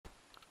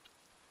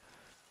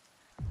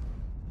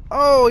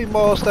Oh, he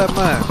lost that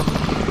man.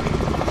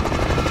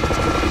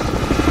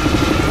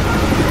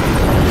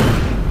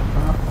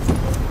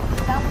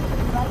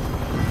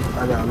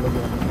 I gotta look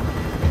at it.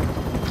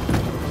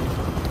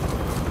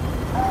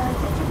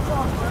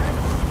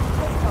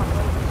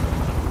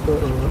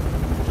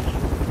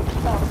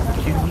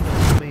 You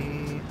know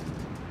me.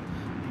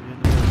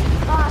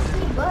 I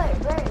see bird.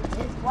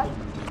 It's white.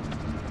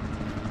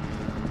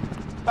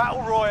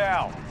 Battle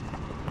Royale.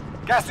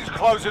 Gas is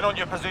closing on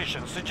your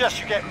position.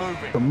 Suggest you get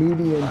moving.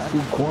 Comedian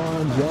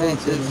Fuquan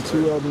Johnson and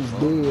 2 others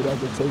dead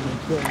after taking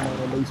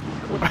fentanyl and laced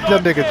with cocaine.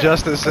 That nigga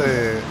Justin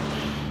said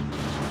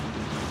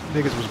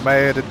niggas was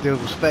mad that it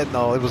was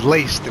fentanyl. It was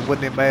laced. It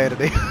wasn't mad that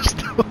they was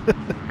doing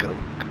the coke.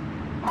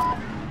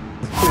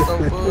 No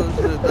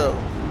bullshit though.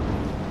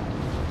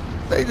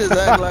 They just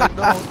act like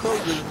doing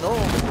coke is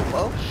normal,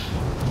 bro.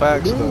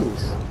 Facts It though.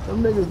 is.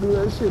 Them niggas do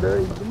that shit.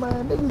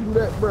 Man, niggas do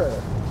that, bruh.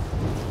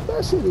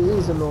 That shit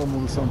is a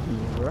normal to some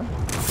people, bruh.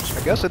 I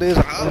guess it is.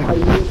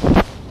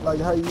 Like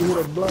how you hit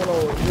a blunt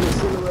or hit a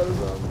cigarette or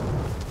something.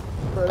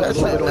 Bruh, That's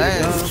shit like on your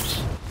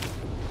nasty.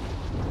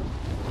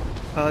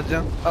 gums.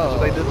 Jim? That's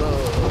what they do.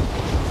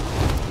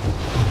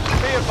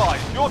 Be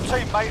advised, your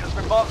teammate has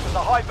been marked as a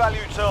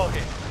high-value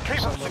target.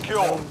 Keep them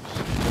secure.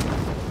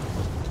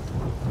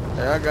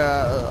 Hey, I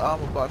got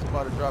armor box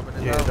about to drop in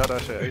this Yeah, house. drop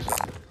that shit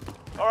ASAP.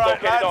 All right,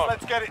 Don't get it lads, on.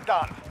 let's get it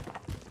done.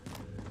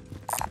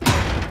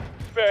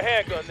 Spare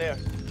handgun there.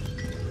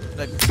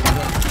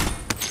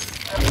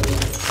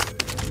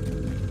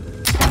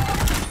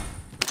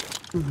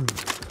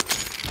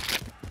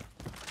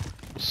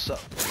 What's up,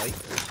 mate?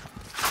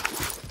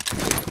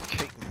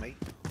 Cake, mate.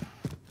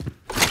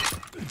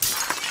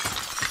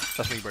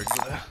 That's me, bro. Go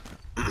there.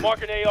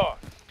 Mark an AR.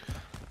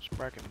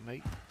 Spracket,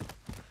 mate.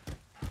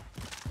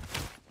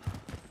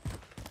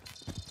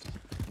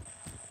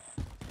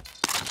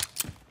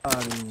 I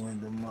didn't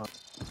win them up.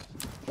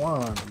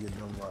 One to get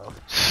them up.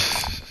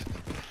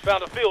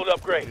 Found a field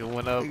upgrade. You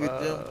went up,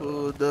 Nigga Jim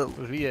pulled up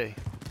VA.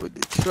 with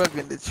the truck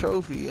and the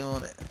trophy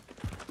on it.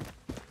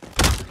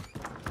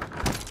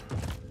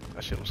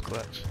 That shit was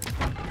clutch.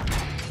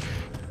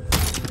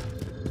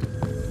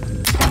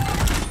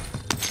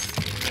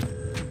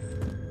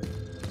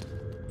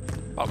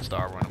 I'll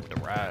start running with the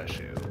ride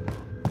shield.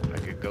 I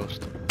get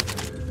ghosted.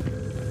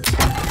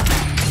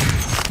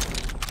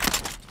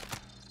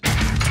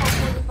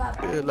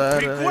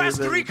 Request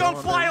recon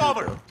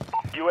flyover.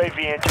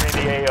 UAV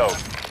entering the AO.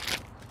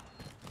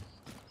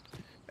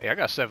 Hey, I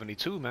got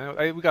 72, man.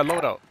 Hey, we got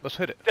loadout. Let's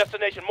hit it.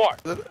 Destination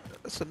marked.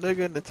 That's a nigga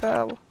in the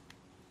tower.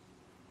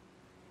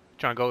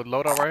 Trying to go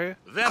loadout right here?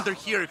 Vendor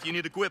here if you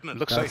need equipment.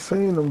 Looks I safe.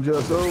 seen them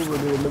just over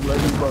there. Look like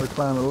he's about to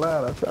climb a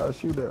ladder. I tried to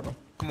shoot at him.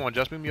 Come on,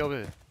 just meet me over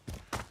here.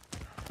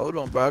 Hold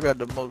on, bro. I got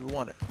the most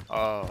wanted.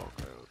 Oh, okay.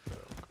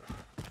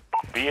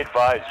 Be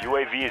advised,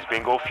 UAV is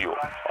bingo fuel.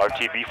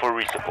 RTB for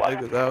resupply.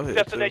 Niggas out here.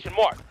 Destination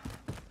marked.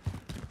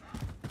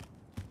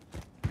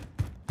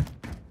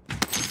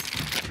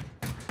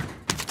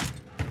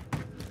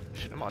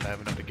 Shit, I'm about to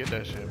have enough to get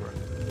that shit, bro.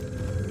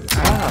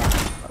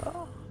 Ah.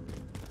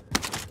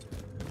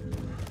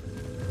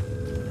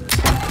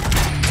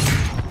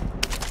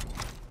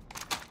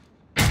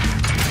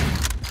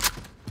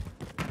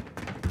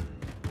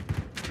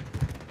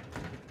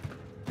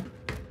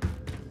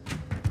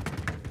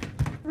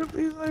 Look at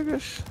these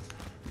niggas.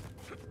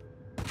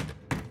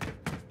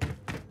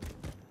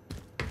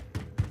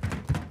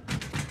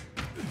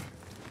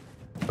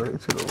 Right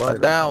to the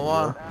right. Down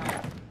one.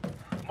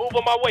 Move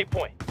on my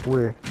waypoint.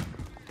 Where?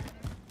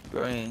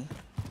 Green.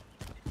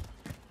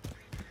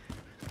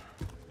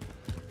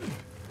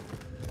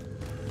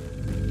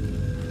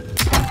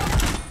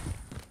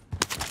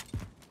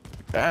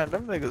 Damn,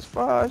 them niggas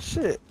far as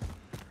shit.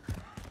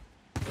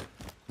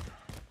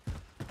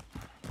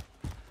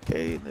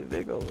 Okay, the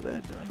big over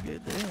there trying to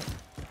get there.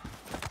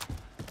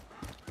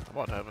 I'm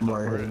about to have I'm enough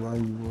right here. bread. Why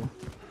you, bro?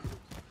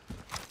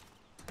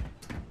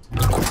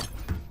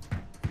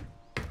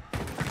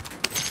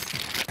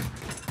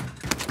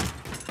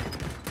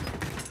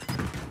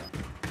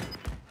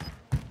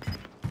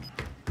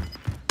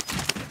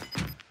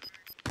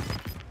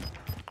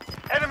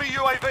 Enemy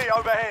UAV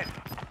overhead.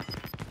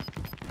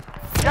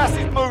 Gas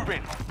is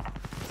moving.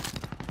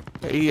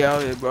 Hey, he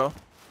out here, bro.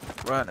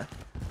 Running.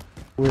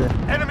 Where?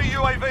 Enemy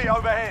UAV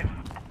overhead.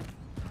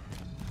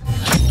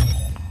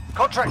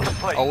 Contract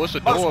complete. Oh, it's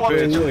a Most door up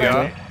here wanted too,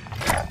 y'all.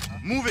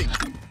 defended. Moving.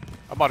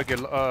 I'm about to get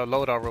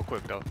loadout real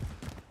quick, though.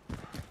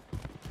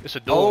 It's a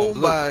door. Oh Look.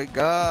 my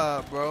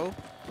god, bro.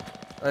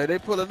 Hey, they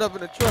pulling up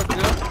in the truck,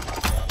 yeah.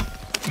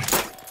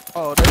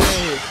 Oh, they in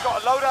here.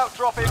 Got a loadout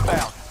drop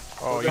inbound.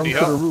 Oh, you Come need to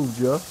the help? roof,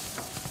 Joe.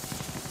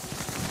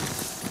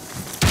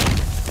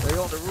 They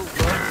on the roof,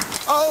 bro.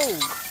 Oh!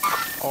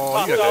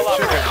 Oh, you got that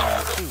chicken on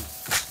you, too.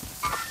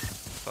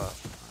 Fuck.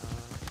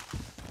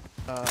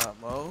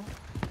 Mo.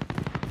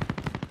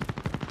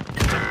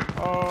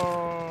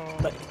 Oh.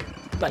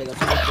 Vale, go to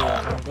the door.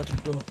 Go to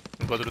the door.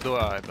 Go to the door,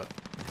 alright, but.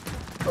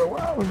 Bro,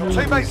 why was Your you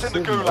teammates in the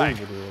sitting gulag.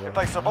 over there, If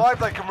they survive,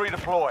 they can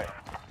redeploy.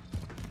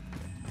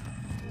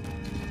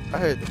 I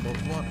had the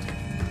most wanted.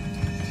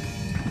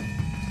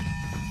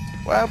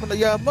 What happened to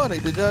y'all money?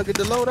 Did y'all get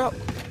the load out?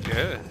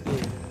 Yeah.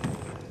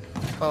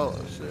 Oh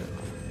shit.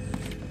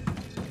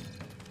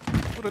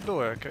 What the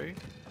door, okay?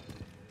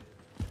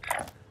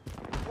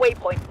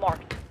 Waypoint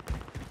marked.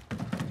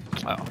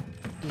 Oh.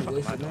 You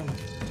wasted money.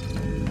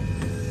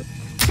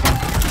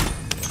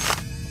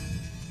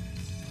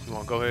 You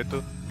wanna go ahead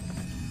through?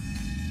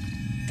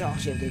 Oh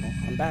shit, they gonna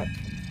come back.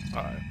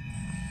 Alright.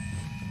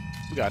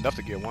 We got enough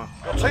to get one.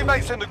 Your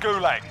teammates in the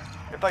gulag.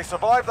 If they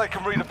survive, they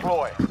can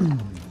redeploy.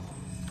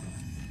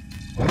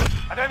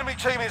 An enemy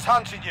team is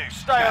hunting you.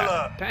 Stay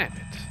alert. Damn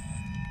it.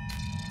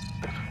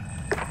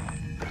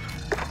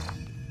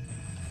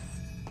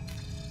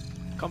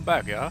 Come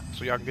back, y'all,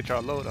 so y'all can get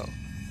y'all load out.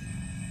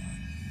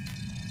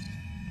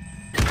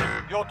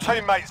 Your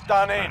teammates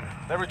done in.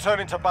 They're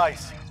returning to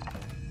base.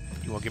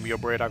 You wanna give me your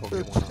bread? I go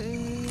Good get one.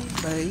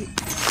 teammate.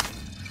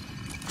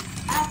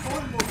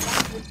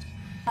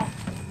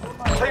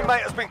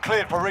 Teammate has been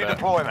cleared for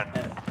redeployment.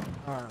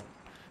 Alright.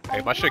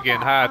 Hey, my shit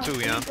getting high too,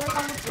 young.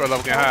 Throw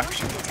level getting high.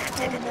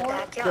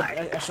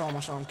 I saw him,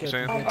 You see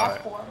him? killed.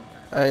 Alright.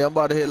 Hey, I'm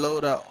about to hit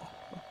load out.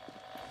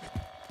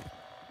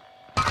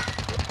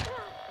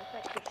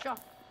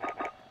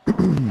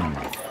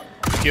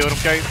 Killed him,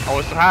 Kate. Oh,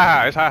 it's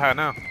high. It's high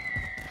now.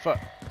 Fuck.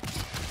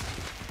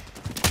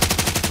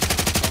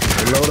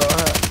 The load out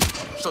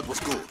high. Shot was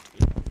good.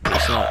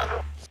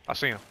 I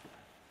see him.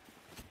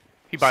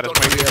 He by this way.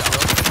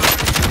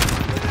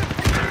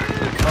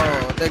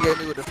 Oh, they gave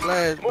me with the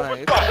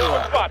flashbang.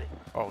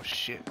 Oh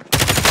shit.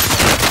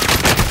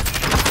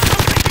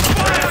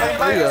 Teammate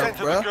has Yeah,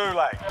 entered the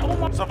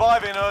gulag.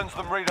 Surviving earns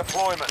them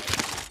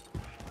redeployment.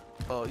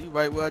 Oh, you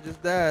right where I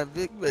just died,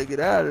 Vic. You better get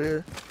out of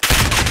here.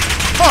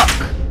 Fuck!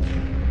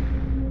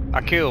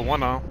 I killed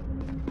one of them.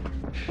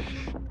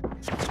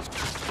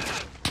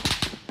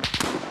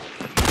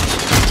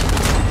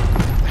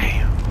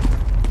 Damn.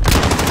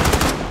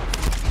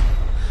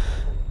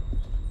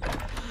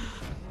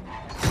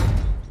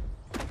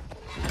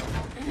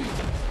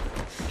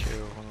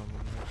 Kill one of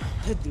them.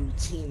 That dude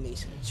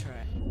teammates in the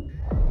track.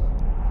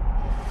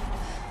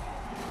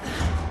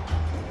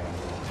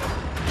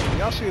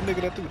 Y'all see a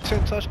nigga that threw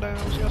 10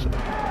 touchdowns yesterday?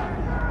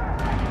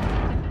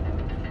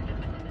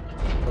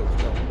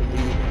 Folks don't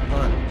believe in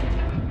fun.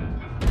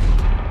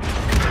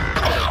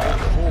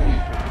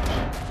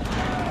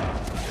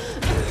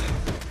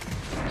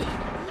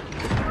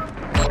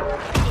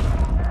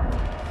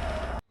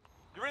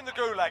 You're in the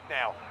gulag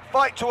now.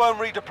 Fight to earn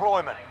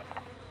redeployment.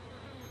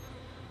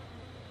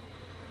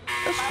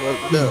 That's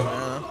fucked up,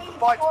 man.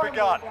 Fight's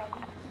begun.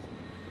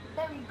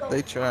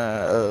 They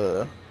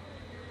try,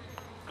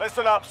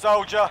 Listen up,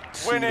 soldier.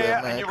 Win See here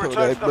that, and man. you Kodak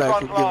return to the Black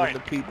front for giving line. the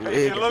people If you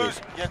ignorance.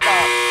 lose, you're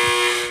done.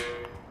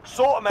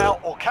 Sort them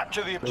out or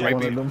capture the They objective.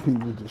 wanted them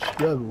people to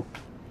struggle.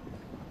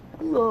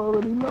 You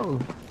already know.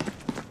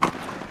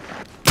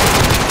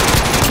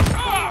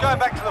 Going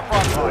back to the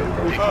front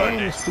line. Burn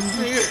it.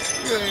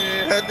 You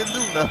ain't had to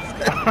do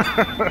nothing.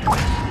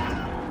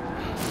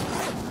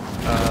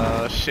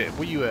 Shit.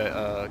 Where you at,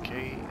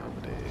 Kate?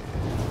 Over there.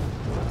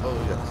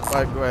 Oh, yeah.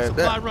 Spike grab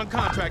Supply that. run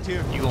contract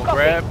here. You gonna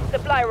grab?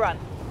 Supply run.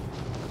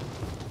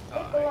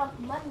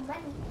 Money.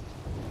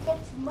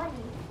 It's money.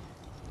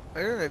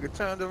 Hey, that nigga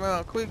turned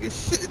around quick as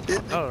shit,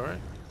 didn't he? Alright.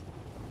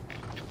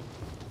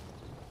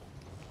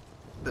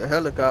 The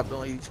helicopter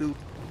on you, too.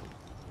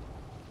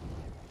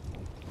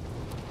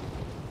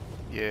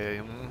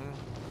 Yeah,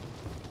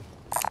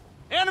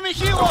 Enemy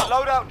helo!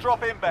 Loadout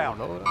drop inbound.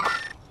 Load up.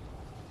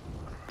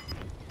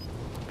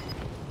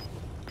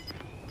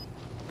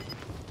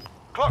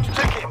 Clock's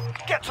ticking.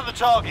 Get to the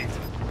target.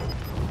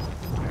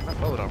 Damn, that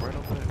load up right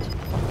over there.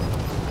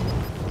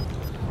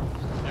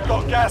 You've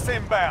got gas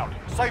inbound.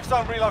 Safe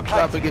zone Stop to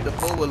relocated. get the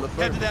four-wheeler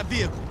Head to first. that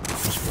vehicle.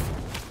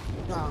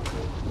 You gone,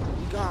 cool.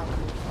 You gone,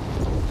 cool.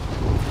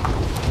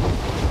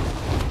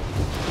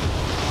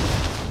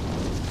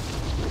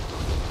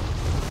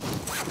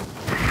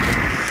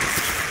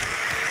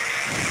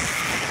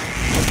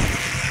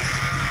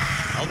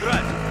 I'll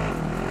drive.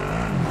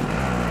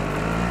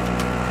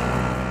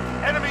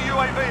 Enemy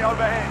UAV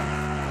overhead.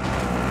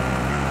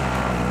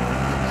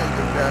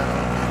 Nigga got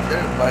on the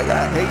dirt bike.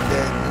 I hate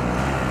that.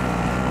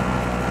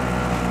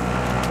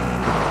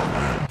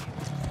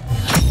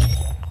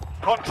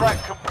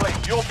 Contract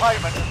complete. Your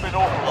payment has been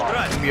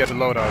authorized. We had the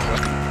load out, bro.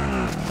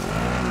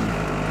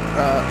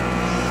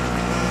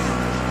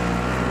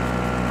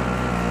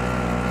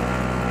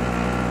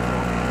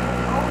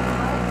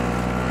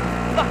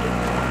 Fuck it.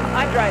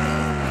 I'm driving.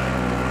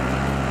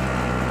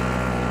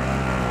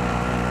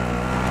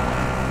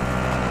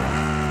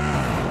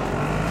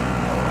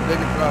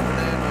 Nigga dropping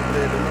in over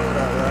there to load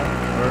out, right?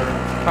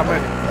 How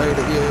many? Hey,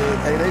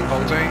 they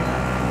Whole team?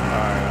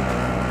 Alright.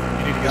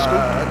 You need to get I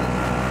scooped? just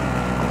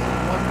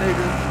one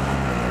nigga.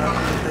 I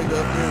see a nigga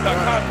up there.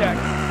 running.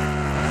 Contact.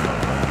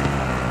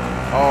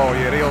 Oh,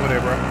 yeah, they over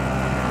there, bro.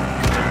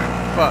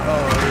 Fuck. Oh,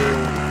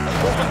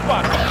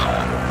 yeah.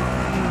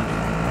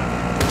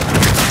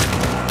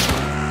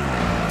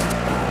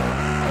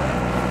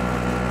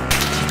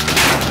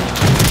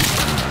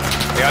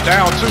 They are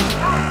down, too.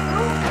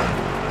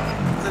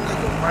 The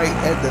nigga right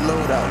at the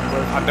loadout, bro.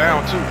 I'm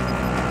down too.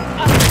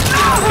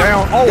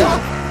 Down.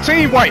 Oh,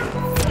 team white.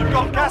 You've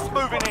got gas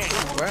moving in.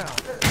 Wow.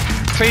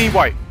 Team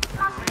white.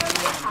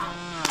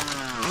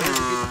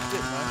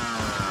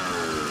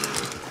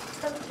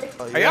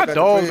 Hey, I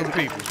dog them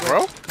people,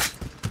 bro.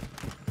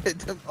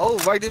 Oh,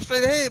 right there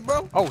straight ahead,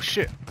 bro. Oh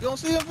shit. You don't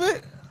see him,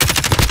 Vic?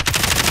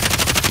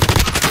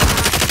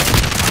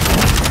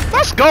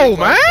 Let's go,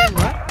 man.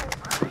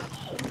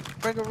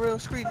 Bring a real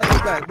street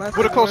nigga back, man.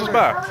 Where the closest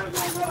by? Right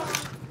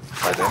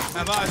there.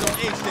 Have eyes on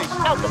aid station.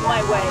 Out of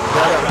my way.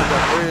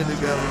 Red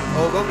together.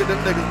 Oh, go get them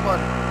niggas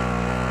money.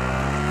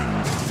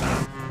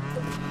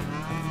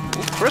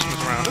 Ooh, Christmas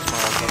around this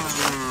motherfucker.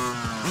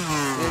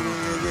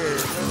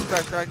 Yeah.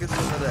 Let's try to get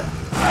some of that.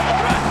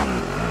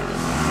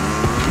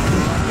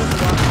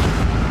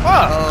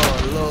 Fuck. Oh,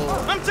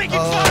 Lord. I'm taking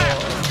fire!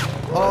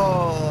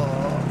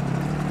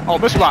 Oh,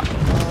 Mr. Lock.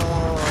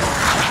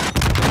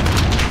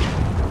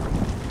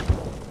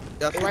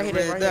 Y'all Right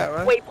here, right that, here.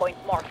 right? Waypoint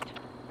marked.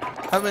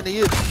 How many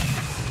is it?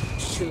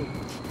 2.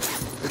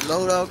 Is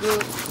loadout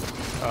good?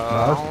 I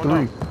That's don't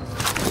know.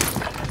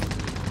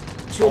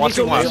 2. I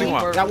see one, I see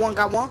one. Got one.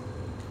 Alright,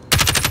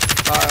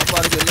 I'm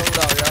about to get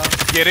loadout, y'all.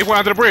 Yeah, they went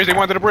under the bridge. They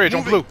went under the bridge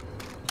on blue.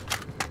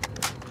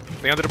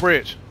 They under the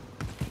bridge.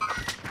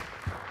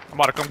 I'm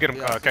about to come get him,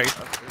 Kate.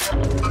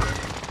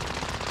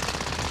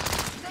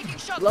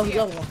 Low, he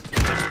low one.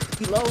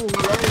 He low.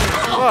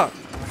 Fuck.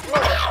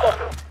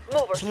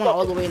 Mover. There's one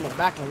all the way in the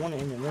back and one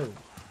in the middle.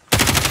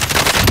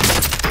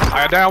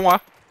 I got down one.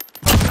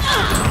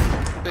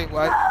 Big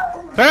white.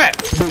 Hey!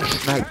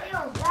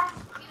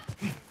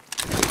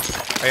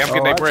 Hey, I'm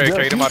getting that bread, Just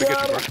Kate. I'm about to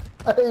get you, bro.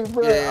 Hey,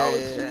 bro, I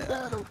was Yeah. shooting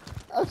at him.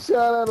 I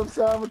shot at him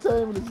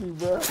simultaneously,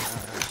 bro.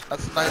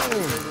 That's nice.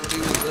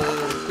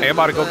 Hey, I'm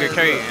about to go get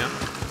Kate, man.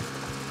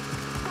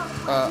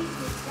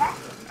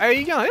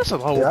 Hey, yo, there's a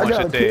whole Yeah, I bunch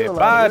got of a dead kill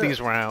out of bodies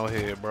around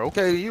here, bro.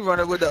 Okay, you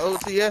running with the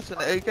OTS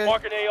and the AK?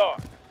 Marking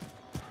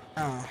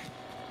AR.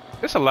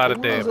 There's a lot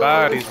of dead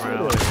bodies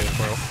around here,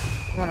 bro.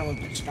 Running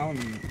with the stone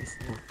in the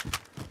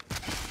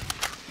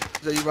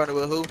So you running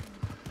with who?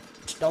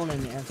 Stone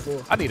in the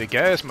M4. I need a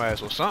gas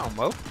mask or something,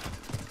 bro.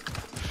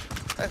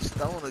 That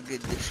stoner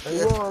getting this Hey,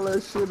 shit. what all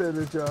that shit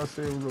that y'all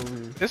said was over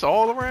here? It's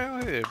all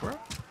around here, bro.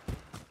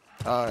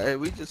 Hey,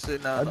 we just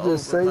sitting out I in the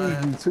just open,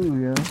 saved man. you too,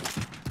 yeah.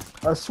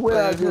 I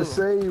swear I Saved just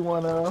who? saved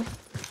one of them.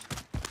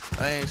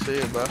 I ain't see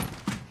it, bro.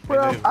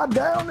 Bro, I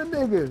downed the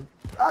nigga.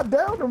 I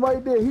downed him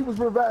right there. He was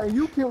reviving.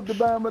 You killed the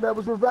Bama that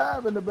was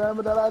reviving the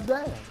Bama that I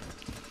downed.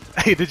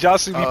 Hey, did y'all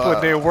see me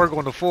putting their work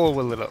on the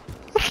four-wheeler though?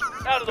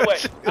 Out of the way.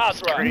 I'll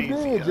You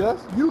drive. did,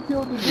 Just. You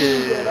killed the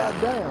dude that I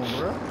downed,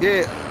 bro.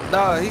 Yeah,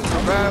 nah, he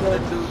reviving the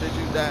dude that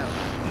you down.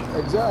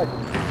 Exactly.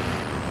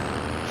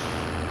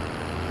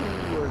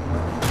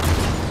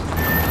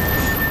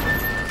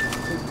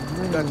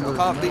 Got your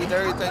heartbeat and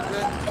everything,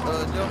 man.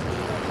 Joe.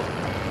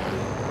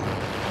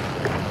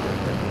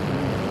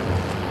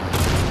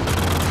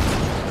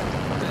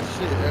 That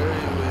shit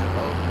everywhere,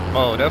 bro.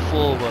 Oh, that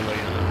four-wheeler,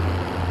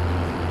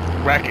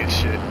 racket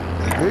shit.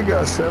 They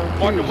got 7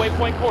 Marking kills.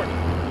 waypoint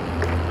coordinates.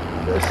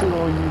 That shit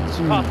on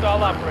YouTube. Hostile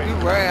You operator.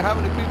 ran, how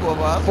many people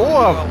are I Four you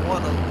of got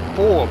one of them.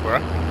 4, bro.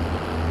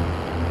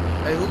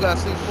 Hey, who got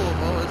C4,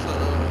 bro? It's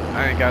I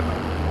ain't got no.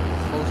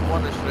 most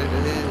wanted straight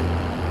ahead.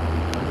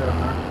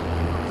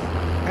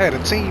 I had a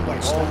team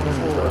like all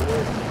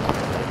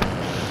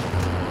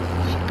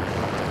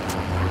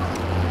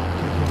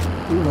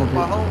Nah,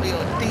 My homie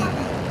on TV.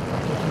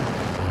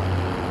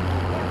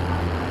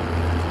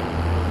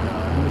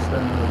 he was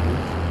standing up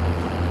there.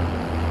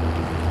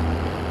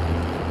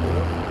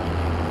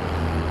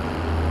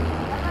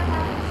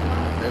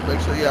 Hey,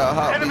 make sure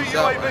y'all Enemy heartbeats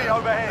out, UAV man. I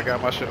overhead.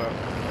 got my shit up.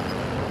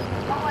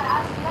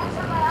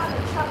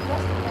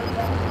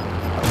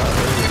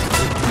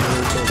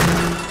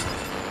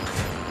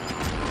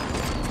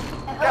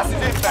 Gas is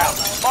inbound.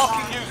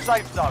 Marking you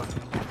safe zone.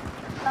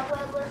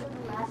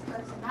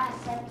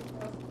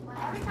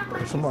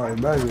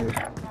 Somebody back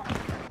there.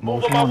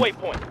 Move on my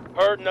waypoint.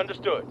 Heard and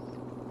understood.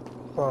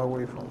 Far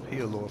away from me. He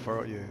a little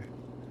far, yeah.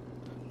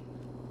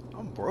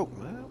 I'm broke,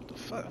 man. What the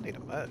fuck? I need a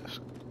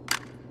mask.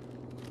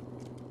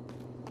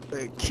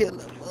 They killing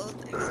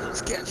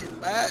motherfuckers, catching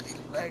bodies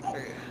back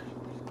there.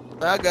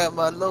 I got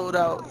my load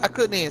out. I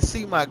couldn't even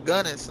see my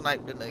gun and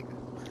snipe the nigga.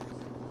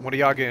 One of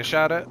y'all getting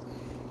shot at?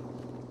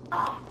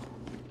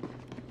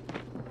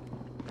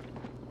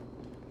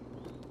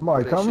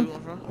 Somebody They coming?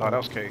 shooting from? Oh, that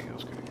was K. That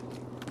was K.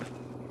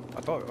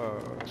 I thought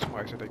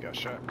somebody said they got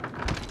shot.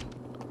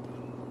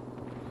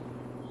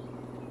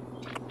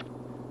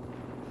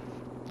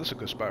 This is a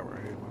good spot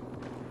right here, man.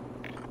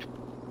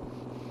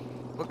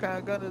 What kind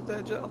of gun is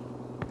that, Joe?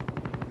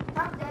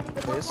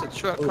 It's a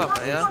truck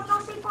coming, yeah?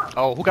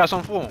 Oh, who got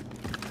something for him?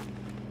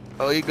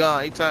 Oh, he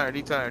gone. He turned.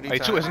 Hey, turned.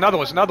 two. It's another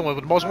one. It's another one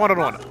with the most wanted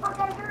on it.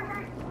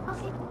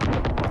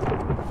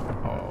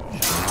 Oh.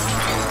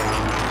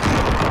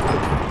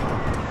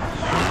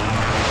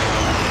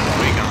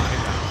 He gone.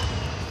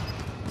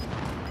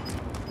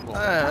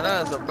 Man,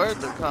 that's a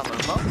birthday coming,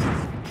 huh?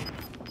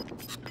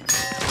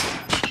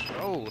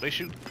 Oh, they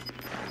shoot.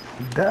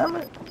 Damn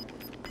it.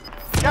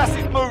 Gas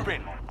is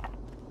moving.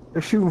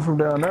 They're shooting from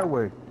down that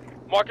way.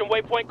 Marking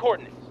waypoint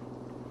coordinates.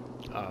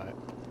 Alright.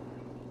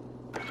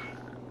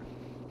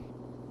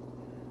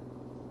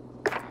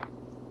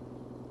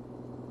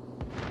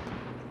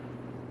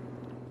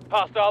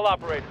 Hostile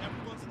operator.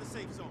 Everyone's in the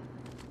safe zone.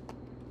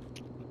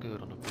 We're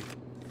good on the beat.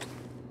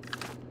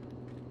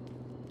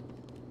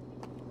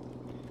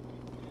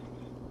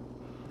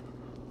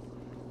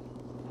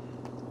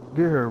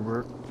 Get her,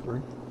 Bert.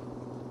 Free.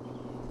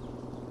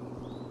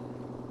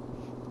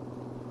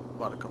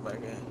 About to come back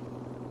in.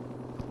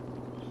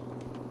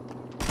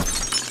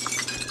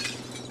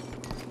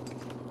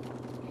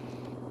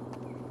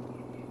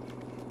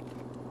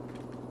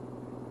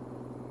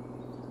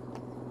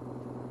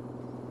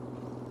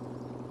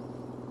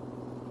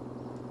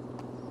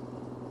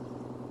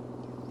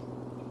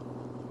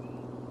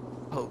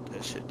 Hope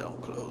that shit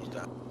don't close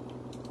down.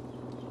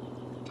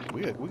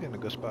 We in a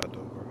good spot though,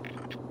 bro.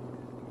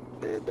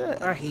 Yeah,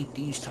 that. I hate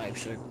these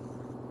types of.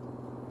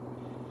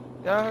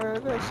 Y'all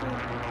heard that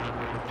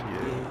shit?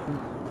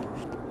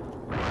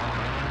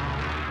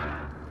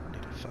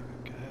 Need a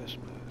fucking gas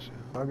mask.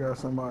 I got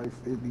somebody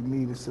 50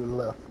 meters to the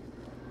left.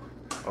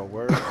 Oh,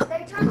 word?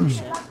 They turn to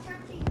the left,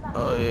 turn to the left.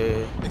 Oh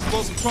yeah.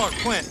 Explosive charge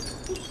plant.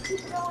 Keep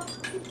going,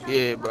 keep going.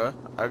 Yeah, bro.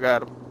 I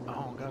got him. I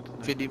don't got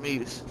the 50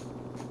 meters.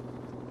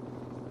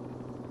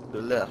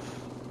 The left.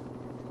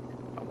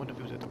 I wonder if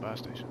he was at the buy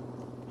station.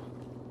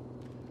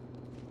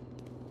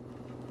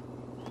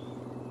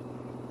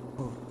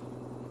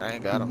 I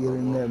ain't got You him.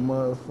 get no in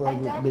more. that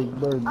motherfucking big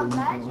birthday, you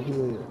gonna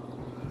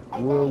hear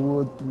World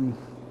War III.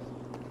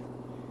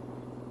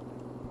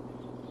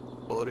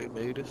 40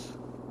 meters.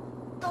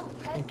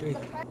 Three.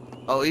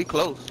 Oh, he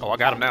close. Oh, I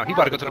got him now. He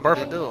about to go to the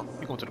birthday. do?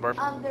 He going to the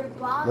birthday. Their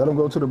bomb. Let him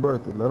go to the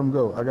birthday. Let him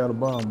go. I got a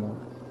bomb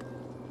on.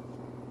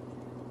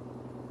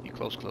 He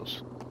close.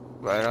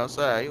 Right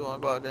outside. You wanna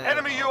go out there?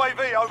 Enemy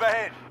UAV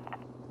overhead.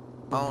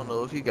 I don't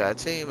know if he got a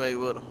teammate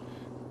with him.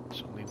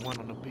 There's only one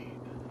on the beat.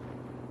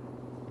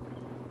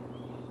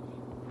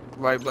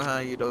 Right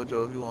behind you though,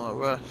 Joe, if you wanna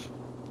rush.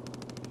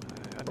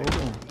 I think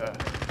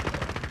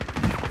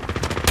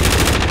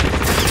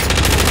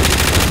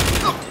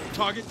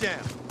Target down.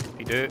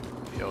 he did.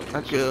 Yo,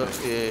 I killed,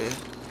 yeah.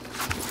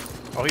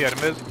 Oh, he had a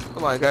miss?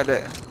 Somebody got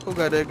that. Who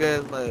got that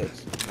gas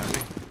mask? Not me.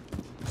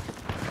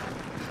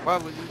 Why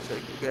would you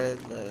take the gas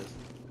mask?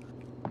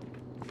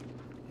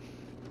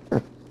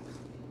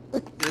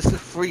 It's a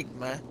freak,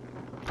 man.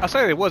 I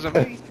said it wasn't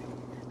me.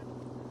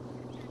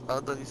 I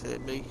thought you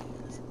said me.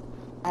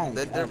 I don't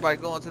That care. everybody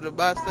going to the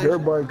buy station?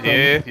 Everybody coming.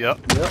 Yeah, yep.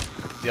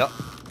 Yep.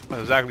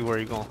 That's exactly where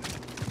he going.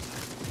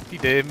 He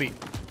me.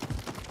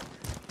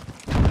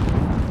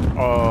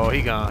 Oh,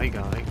 he gone.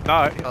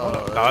 Nah,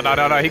 Oh, no.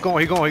 yeah. He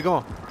going.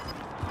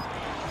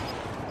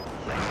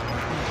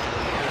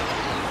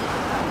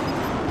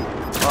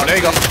 Oh, there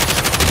you go.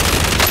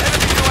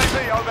 Enemy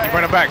UAV He overhead.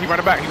 running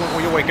back. He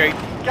going your way, Kate.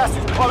 Gas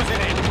is closing in.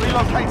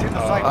 Relocating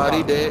the safe Oh, he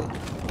zone. dead.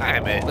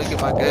 Damn it. Look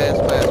at my gas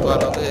mask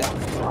while I'm there.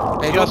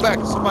 Hey, go Yes. back.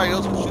 Somebody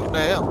else was shooting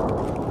at him.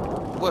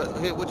 What?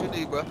 Here, what you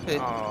need, bro? Hey,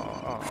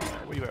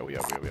 Where you at?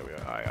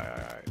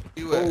 Alright.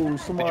 you at? Oh, Did you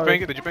somebody.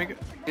 ping it?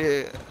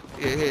 Yeah,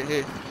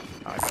 here.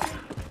 Alright.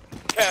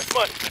 Cash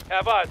money.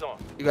 Have eyes on.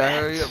 You gotta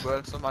hurry up,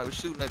 bro. Somebody was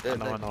shooting at I that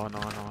know.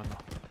 thing.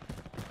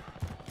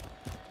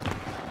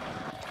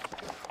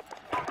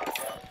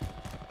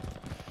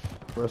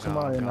 Bro,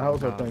 somebody in the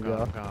house, I think,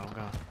 y'all.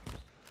 Gone.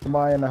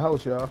 Somebody in the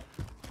house, y'all.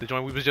 The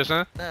joint we was just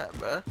in? Nah,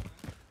 bro.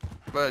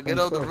 Bro, get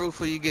I'm off the sorry. roof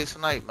before you get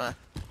sniped, man.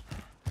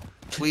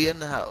 We in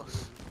the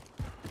house.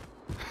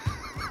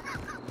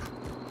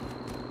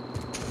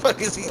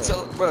 Fuck is he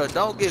talking, bro?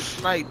 Don't get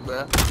sniped,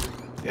 bro.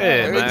 Yeah,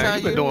 Every man. time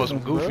You been you- doing some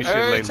goofy shit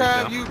Every lately,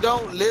 time man. you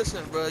don't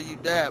listen, bro, you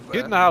die, bro.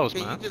 Get in the house,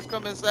 Can man. you just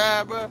come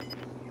inside, bro?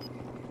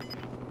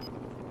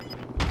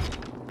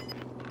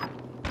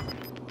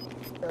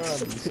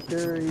 God,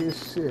 scary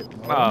as shit,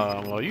 man.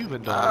 Nah, well, you've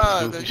been doing Ah,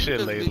 some goofy you shit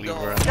just be lately, doing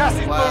bro. Gas is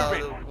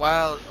moving.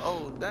 wild.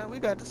 Oh, damn, we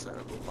got the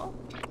circle, bro.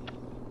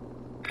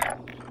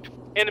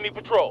 Enemy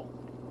patrol.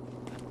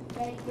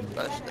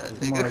 Rush that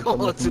Somebody nigga coming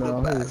going from to the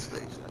down buy here.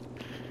 station.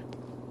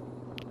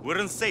 We're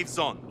in safe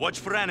zone. Watch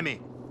for enemy.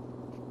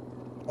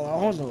 Oh,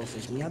 I don't know if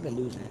it's me. I've been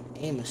losing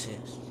aim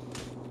assist.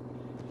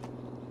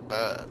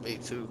 Me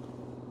too.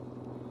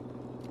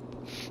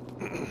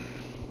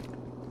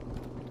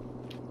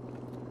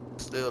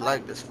 Still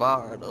like this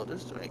fire though.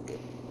 This drink it.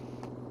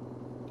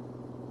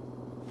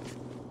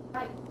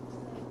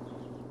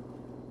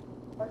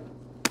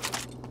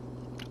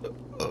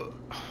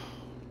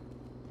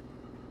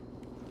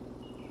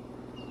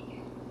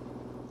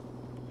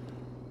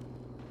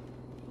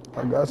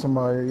 I got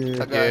somebody here.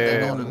 I got Yeah.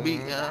 that on the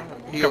beat, yeah.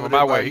 He coming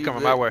my way. He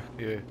coming my way.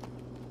 Yeah.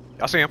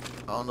 I see him.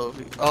 I don't know if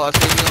he. Oh, I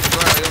see you on the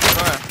ground. He on the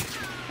ground.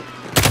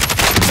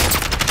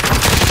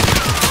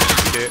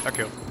 He dead. I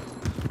killed him.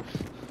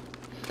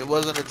 It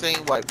wasn't a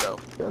team wipe though.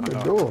 Shut the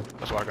know. door.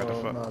 That's why I got the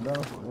Oh, fuck. no,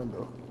 that's the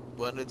window.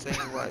 Wasn't a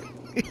team wipe.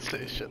 He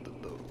said shut the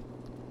door.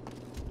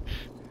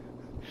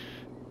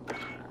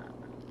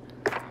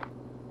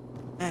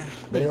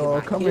 They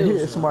all coming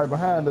here. Somebody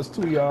behind us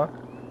too, y'all.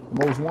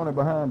 Most wanted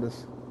behind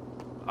us.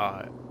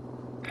 Alright.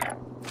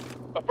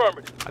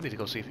 Affirmative. I need to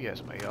go see if he has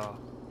some AR.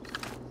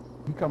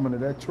 He coming to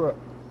that truck.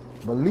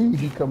 Believe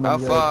he coming How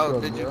to that far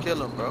truck, did you bro.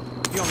 kill him, bro?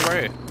 He on the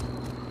right here.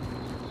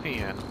 He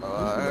ain't. Oh,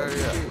 I heard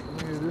ya.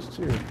 Yeah, this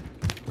chill.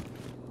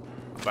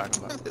 I'm back.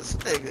 This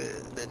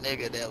nigga, the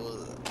nigga that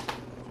was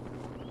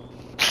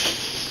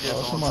just Oh,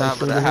 on somebody top of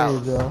straight the ahead,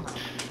 house. y'all.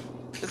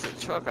 There's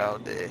a truck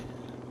out there.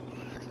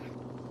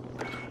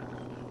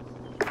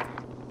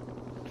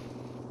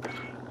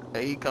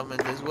 Hey, he coming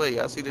this way.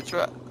 Y'all see the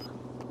truck?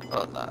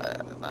 Oh,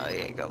 nah, he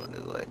ain't coming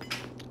this way.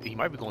 He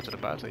might be going to the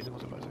fire station.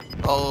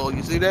 Oh,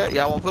 you see that?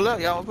 Y'all want to pull up?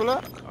 Y'all want to pull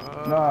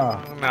up?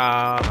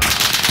 Nah.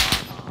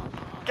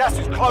 Gas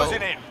is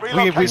closing in. We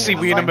Relocating in the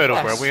safe middle,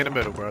 zone. bro. We in the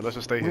middle, bro. Let's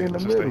just stay We here. in the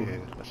Let's just stay middle.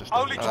 here. Let's just stay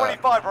Only here.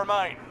 25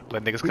 remain.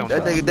 Let niggas come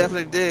That down. nigga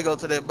definitely did go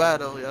to that bar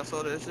though. Y'all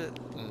saw that shit?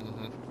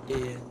 Mm-hmm.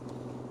 Yeah.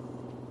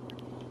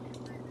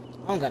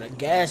 I don't got a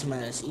gas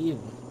mask either.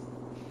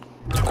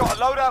 Got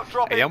a loadout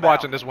drop Hey, I'm inbound.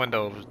 watching this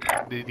window.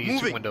 These two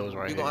Moving. windows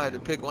right You here. gonna have to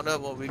pick one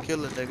up when we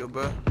kill a nigga,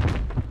 bro.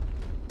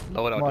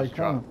 Loadout Somebody just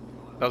dropped.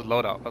 That was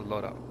loadout. That was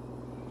loadout.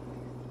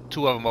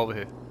 Two of them over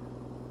here.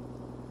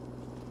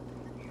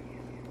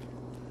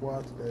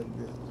 Watch that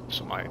bitch.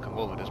 Somebody come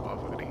over this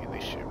motherfucker. They get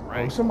this shit Oh,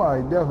 right.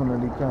 somebody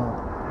definitely come.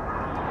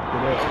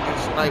 Don't get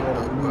sniped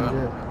though,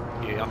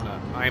 bro. Yeah, I'm not.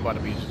 I ain't about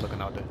to be just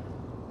looking out there.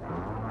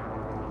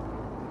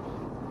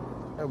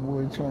 That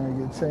boy trying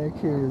to get 10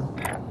 kills.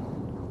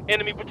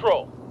 Enemy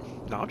patrol.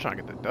 No, I'm trying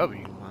to get the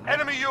W. Man.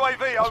 Enemy UAV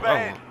That's what I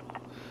overhead.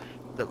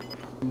 want.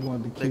 He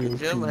wanted to kill Nigga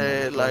Jim two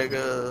had like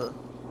motherfuckers.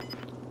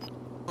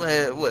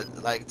 had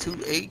what, like 2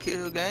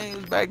 8-kill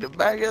games back to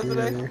back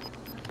yesterday?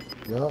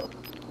 Yeah. Yup.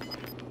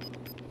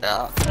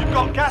 Yeah. You've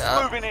got gas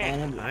Yeah. moving in.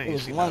 Man, I it ain't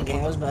was seen one that game. I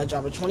one. was about to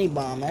drop a 20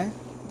 bomb, man.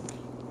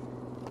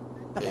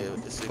 Yeah,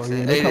 with the 16. Oh, yeah,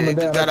 Hey, they coming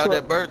just down got out truck.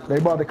 that bird. They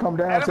about to come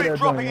down to Enemy that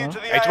dropping joint, into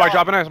huh? the Hey, AR. somebody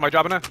dropping in. Somebody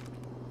dropping in.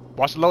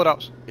 Watch the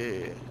loadouts.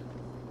 Yeah.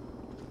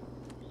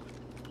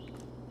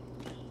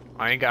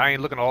 I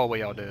ain't looking all the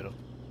way out there though.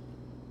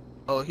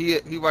 Oh, he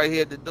right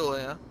here at the door,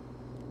 yeah.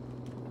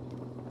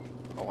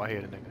 Oh, I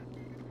hear the nigga.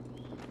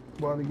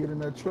 About to get in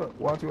that truck.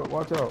 Watch out,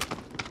 watch out.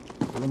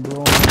 Let him blow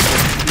on.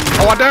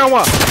 Oh, I down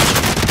one.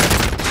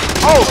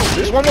 Oh,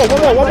 there's one more.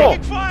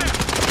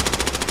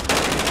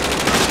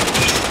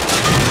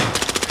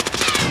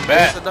 That's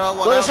Bad. another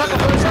one out there.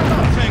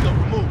 Tango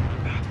removed.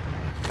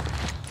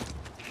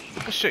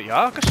 Good shit,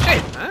 y'all. Good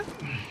shit, man.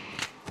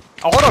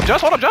 Oh, hold up,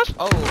 Just.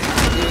 Oh,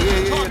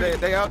 yeah,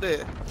 they out there.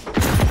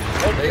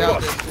 They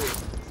out there too.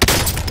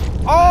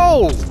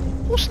 Oh,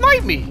 who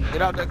sniped me?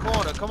 Get out that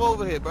corner. Come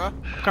over here, bro.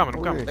 I'm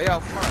coming. They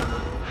out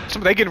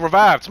front. They getting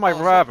revived. Somebody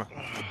reviving.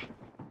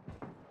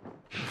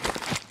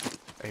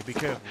 Hey, be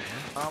careful, man.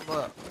 I'm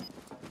up.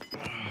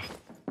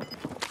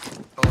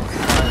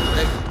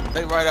 Oh,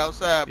 they right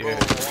outside, bro. Yeah. On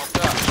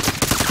top.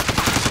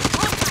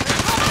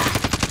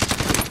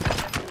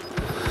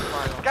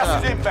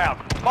 Gas is inbound.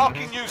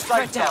 Marking new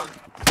safe zone.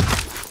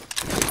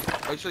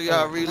 Make sure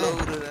y'all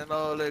reloaded and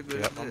all that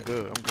good Yep, shit. I'm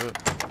good.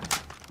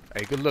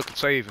 Hey, good luck at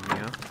saving me,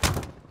 huh?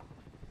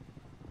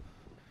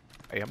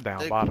 Hey, I'm down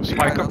They- bottom. they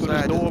Somebody right come through this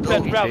outside door, this bro.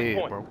 door. He Rally dead,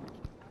 point. bro.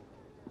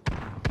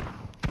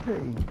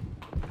 Hey,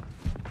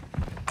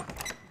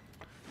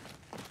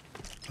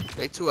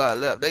 They 2 out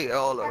left. They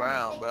all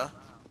around, bro.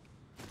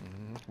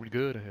 We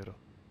good in here, though.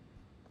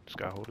 Just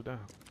gotta hold it down.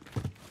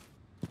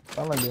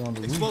 I like they on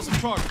the roof. Explosive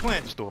charge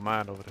planted. Just throw a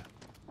mine over there.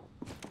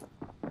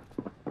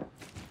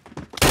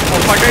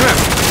 Oh, Mike, came in.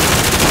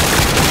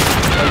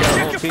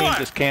 Check your fire.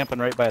 Just camping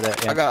right by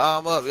that. I got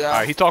arm up, y'all.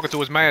 Alright, he talking to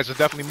his man. There's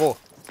definitely more.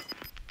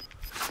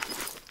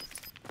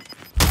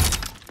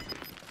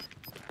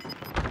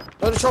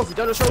 Throw the trophy.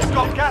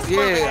 Got gas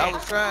moving Yeah, I in.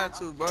 was trying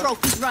to, bro.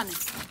 Trophy's running.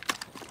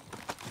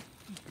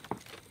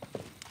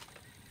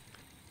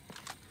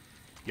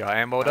 Y'all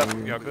ammoed up?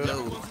 Y'all good?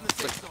 No.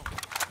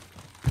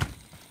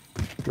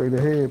 Straight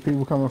ahead.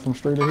 People coming from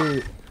straight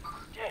ahead.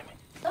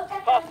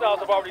 Hostiles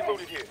have already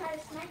looted here.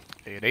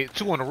 Yeah, they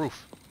 2 on the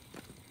roof.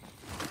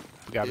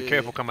 We gotta be Yeah.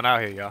 careful coming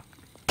out here, y'all.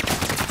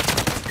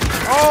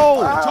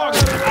 Oh!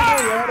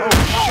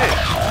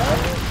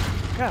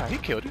 Shit. God, he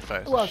killed you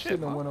fast. Who I Shit,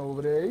 shouldn't have man. went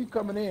over there? He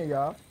coming in,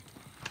 y'all.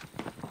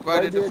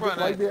 Right at the there, front,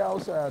 right ain't there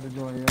outside the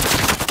joint, yeah.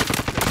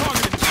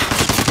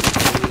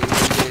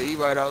 Yeah, he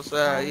right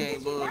outside. He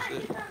ain't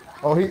bullshit.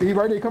 Oh, he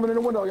right there coming in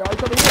the window, y'all. He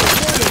coming in.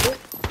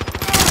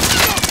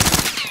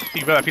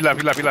 He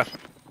left.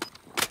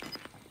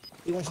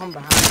 He gonna come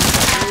behind.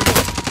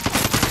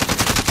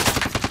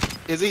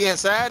 Is he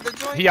inside the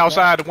joint? He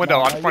outside the window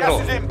on the front Gas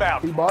door. is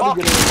inbound. He about to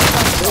Marking get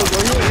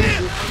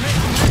in.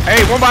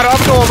 Hey, one by the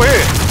other door over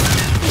here.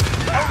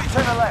 only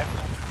to the left.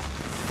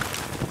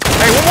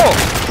 Hey, one more.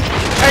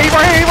 Hey, he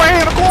right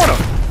here in the corner.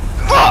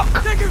 Fuck!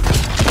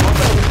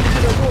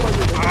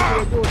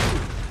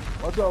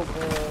 Watch out,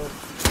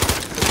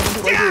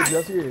 right there,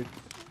 just here.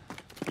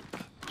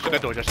 Shut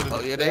that door, just shut that Oh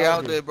door. yeah, they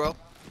out there, bro.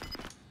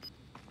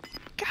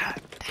 God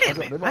Watch damn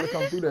out, it, they about to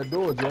come through that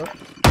door, Jeff.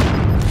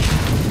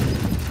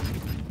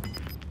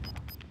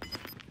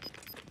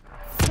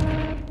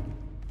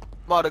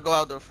 I'm about to go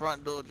out the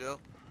front door, Joe.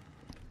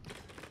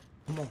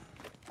 Come on.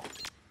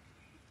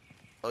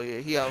 Oh yeah,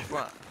 he out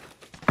front.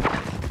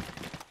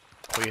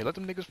 Oh yeah, let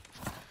them niggas.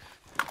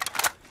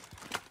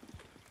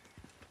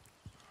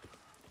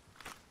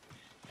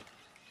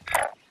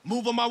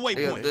 Move on my He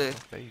up waypoint. there.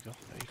 There you go.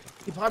 There you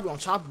go. He probably on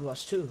top of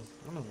us too.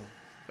 I don't know.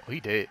 Oh, he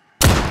dead.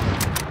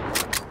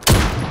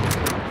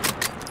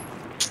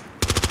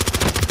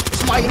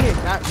 Somebody here.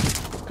 Got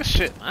Good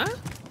shit, man.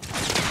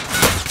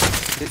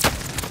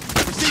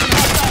 Receiving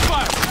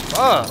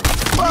hostile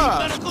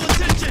fire. Medical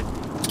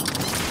attention.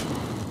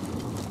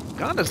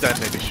 Ghana's that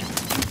nigga shit.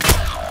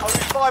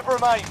 Only 5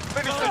 remain.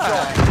 Finish the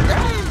job.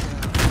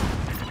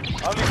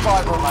 Only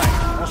 5 remain.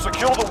 We'll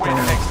secure the win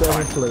next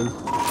time. 7th place.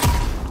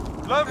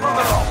 Learn from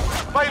the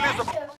loss. Failures are...